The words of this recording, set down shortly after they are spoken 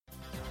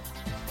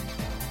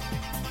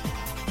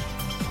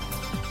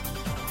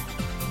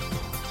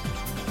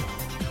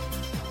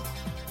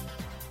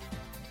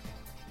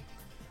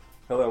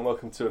Hello and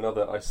welcome to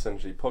another ICIS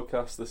Energy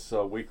podcast. This is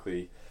our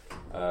weekly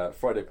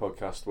Friday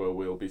podcast where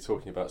we'll be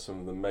talking about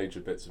some of the major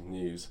bits of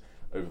news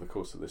over the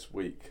course of this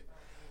week.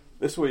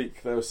 This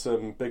week there were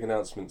some big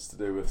announcements to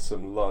do with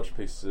some large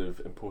pieces of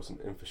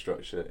important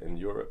infrastructure in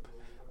Europe,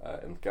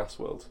 in the gas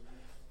world.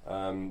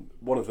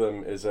 One of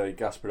them is a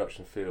gas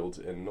production field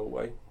in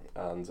Norway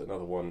and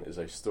another one is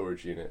a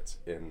storage unit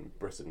in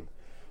Britain.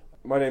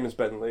 My name is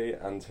Ben Lee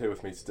and here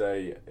with me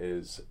today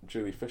is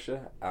Julie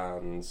Fisher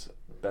and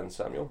Ben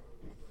Samuel.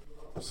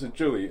 So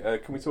Julie,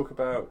 can we talk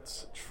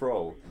about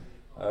Troll?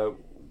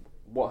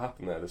 What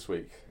happened there this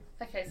week?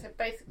 Okay, so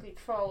basically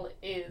Troll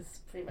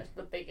is pretty much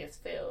the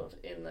biggest field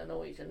in the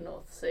Norwegian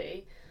North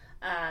Sea,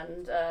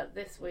 and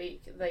this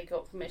week they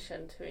got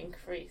permission to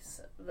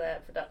increase their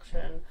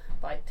production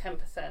by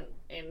 10%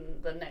 in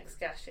the next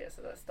gas year,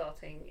 so that's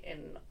starting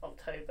in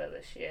October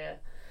this year.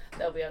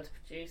 They'll be able to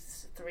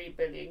produce 3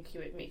 billion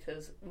cubic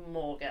metres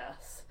more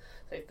gas,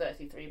 so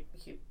 33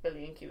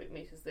 billion cubic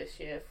metres this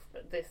year,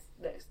 this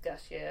next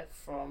gas year,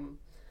 from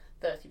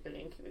 30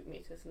 billion cubic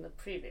metres in the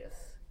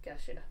previous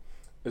gas year.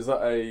 Is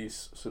that a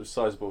sort of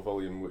sizable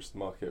volume which the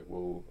market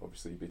will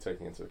obviously be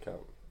taking into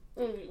account?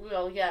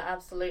 Well, yeah,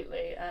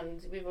 absolutely,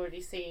 and we've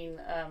already seen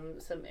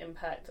some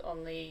impact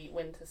on the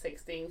Winter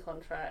 16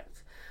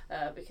 contract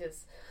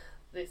because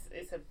this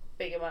is a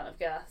big amount of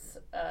gas,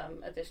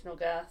 additional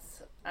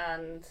gas,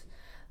 and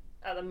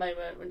at the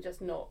moment we're just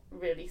not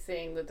really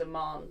seeing the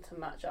demand to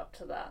match up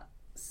to that,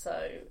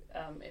 so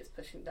it's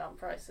pushing down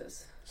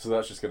prices. So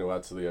that's just going to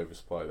add to the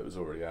oversupply that was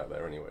already out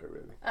there anyway,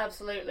 really?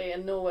 Absolutely,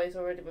 and Norway's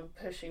already been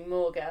pushing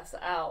more gas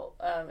out.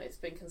 It's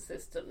been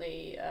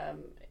consistently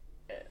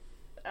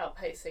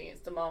outpacing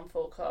its demand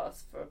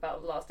forecast for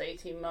about the last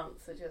 18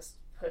 months. They're just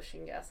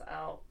pushing gas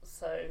out,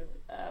 so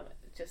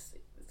it's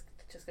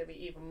just going to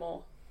be even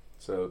more.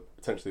 So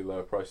potentially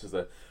lower prices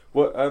there.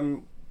 What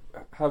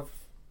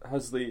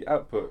has the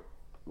output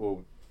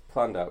or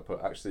planned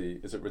output actually,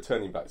 is it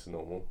returning back to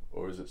normal,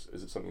 or is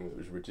it something that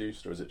was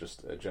reduced, or is it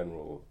just a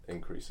general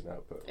increase in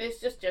output? It's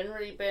just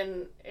generally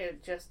been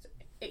just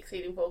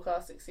exceeding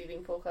forecasts.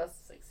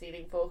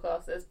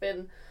 There's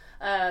been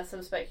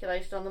some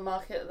speculation on the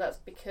market that's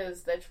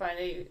because they're trying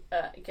to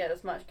get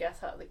as much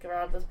gas out of the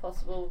ground as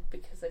possible,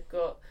 because they've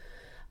got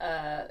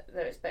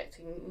they're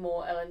expecting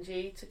more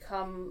LNG to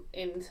come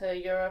into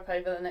Europe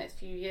over the next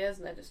few years,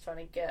 and they're just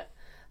trying to get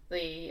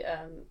the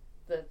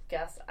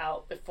gas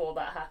out before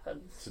that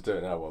happens. So do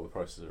it now while the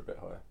prices are a bit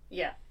higher.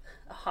 Yeah,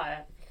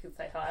 higher. You could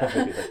say higher.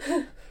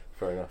 Yeah,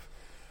 fair enough.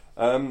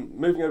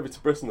 Moving over to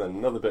Britain then,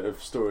 another bit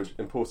of storage,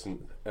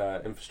 important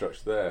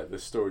infrastructure there,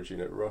 this storage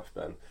unit Rough,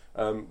 Ben.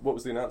 What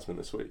was the announcement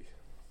this week?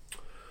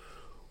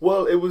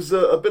 Well, it was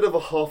a bit of a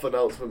half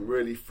announcement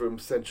really from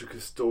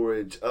Centrica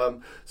Storage.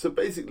 So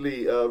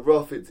basically,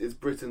 Rough is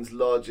Britain's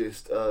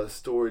largest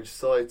storage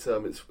site.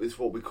 It's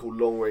what we call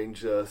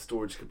long-range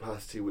storage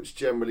capacity, which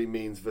generally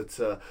means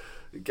that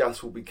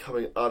gas will be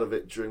coming out of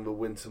it during the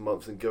winter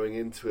months and going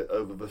into it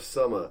over the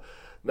summer.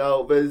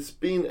 Now, there's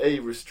been a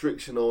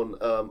restriction on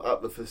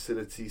at the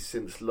facility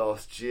since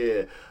last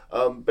year,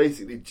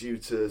 basically due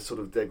to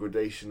sort of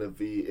degradation of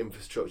the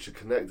infrastructure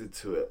connected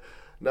to it.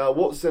 Now,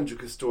 what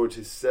Centrica Storage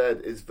has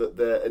said is that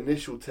their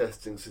initial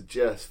testing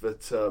suggests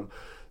that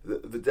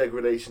the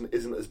degradation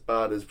isn't as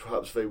bad as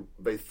perhaps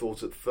they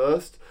thought at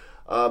first.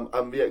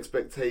 And the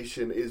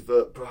expectation is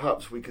that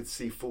perhaps we could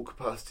see full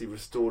capacity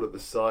restored at the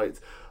site,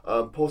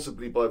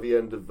 possibly by the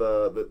end of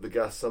the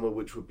gas summer,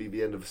 which would be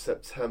the end of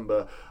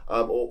September,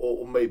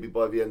 or maybe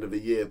by the end of the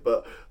year.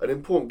 But an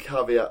important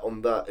caveat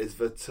on that is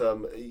that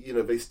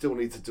they still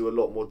need to do a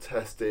lot more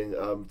testing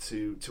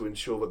to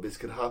ensure that this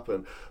could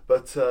happen.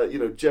 But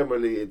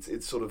generally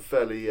it's sort of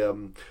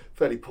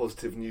fairly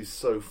positive news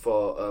so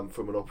far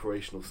from an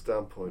operational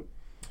standpoint.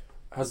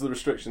 Has the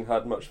restriction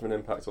had much of an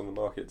impact on the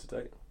market to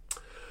date?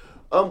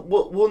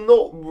 Well,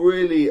 not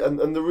really,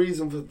 and the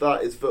reason for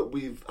that is that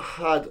we've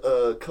had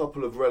a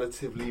couple of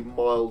relatively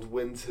mild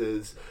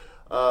winters,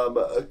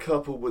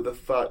 coupled with the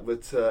fact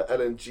that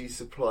LNG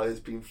supply has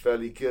been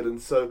fairly good,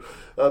 and so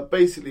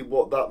basically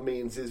what that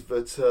means is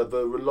that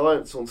the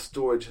reliance on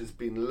storage has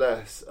been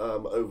less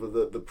over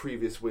the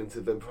previous winter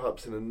than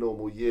perhaps in a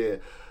normal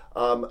year.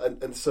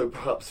 And so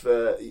perhaps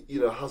there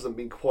hasn't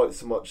been quite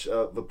so much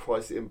the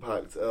price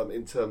impact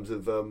in terms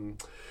of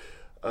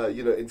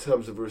in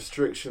terms of a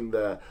restriction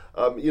there.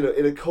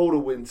 In a colder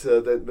winter,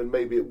 then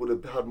maybe it would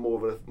have had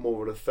more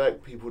of an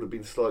effect. People would have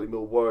been slightly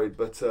more worried,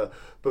 but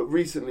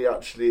recently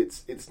actually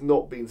it's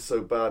not been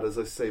so bad, as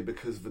I say,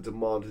 because the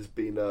demand has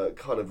been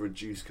kind of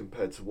reduced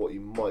compared to what you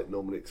might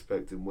normally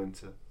expect in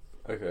winter.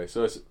 Okay,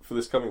 so for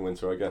this coming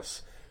winter, I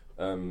guess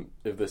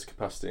if this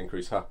capacity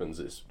increase happens,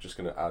 it's just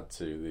going to add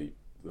to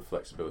the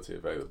flexibility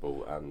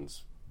available and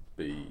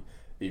be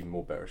even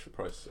more bearish for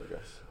prices, I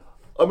guess.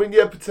 I mean,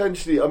 yeah,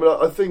 potentially. I mean,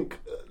 I think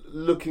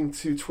looking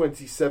to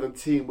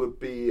 2017 would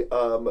be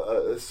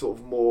a sort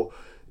of more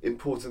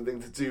important thing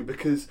to do,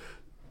 because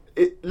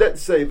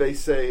let's say they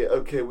say,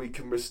 okay, we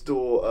can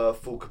restore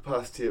full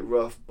capacity at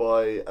Rough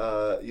by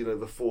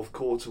the fourth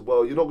quarter.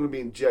 Well, you're not going to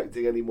be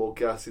injecting any more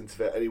gas into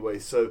there anyway.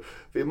 So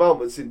the amount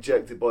that's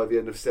injected by the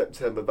end of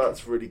September,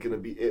 that's really going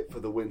to be it for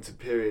the winter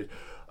period.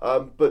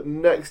 But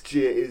next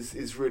year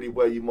is really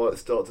where you might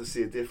start to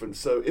see a difference.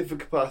 So if the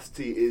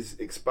capacity is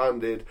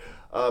expanded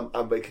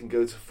and they can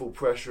go to full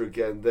pressure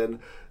again, then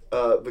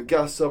the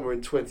gas summer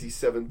in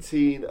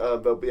 2017,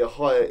 there'll be a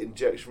higher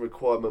injection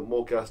requirement,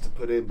 more gas to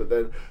put in. But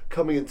then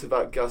coming into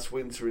that gas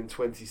winter in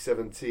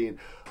 2017,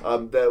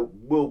 there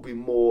will be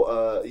more,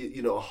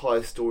 a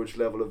higher storage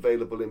level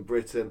available in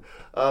Britain,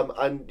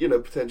 and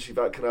potentially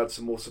that can add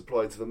some more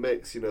supply to the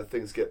mix.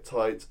 Things get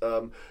tight.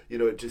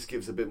 It just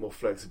gives a bit more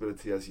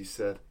flexibility, as you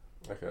said.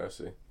 Okay, I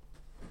see.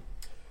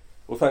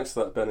 Well, thanks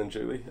for that, Ben and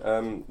Julie.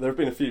 There have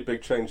been a few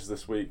big changes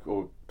this week,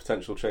 or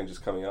potential changes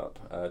coming up,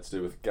 to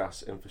do with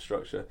gas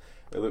infrastructure.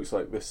 It looks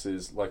like this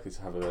is likely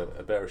to have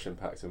a bearish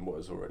impact in what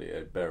is already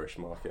a bearish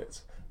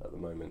market at the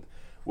moment.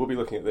 We'll be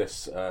looking at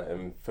this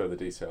in further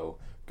detail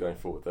going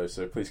forward, though,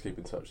 so please keep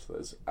in touch with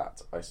us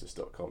at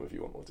isis.com if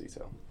you want more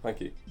detail.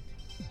 Thank you.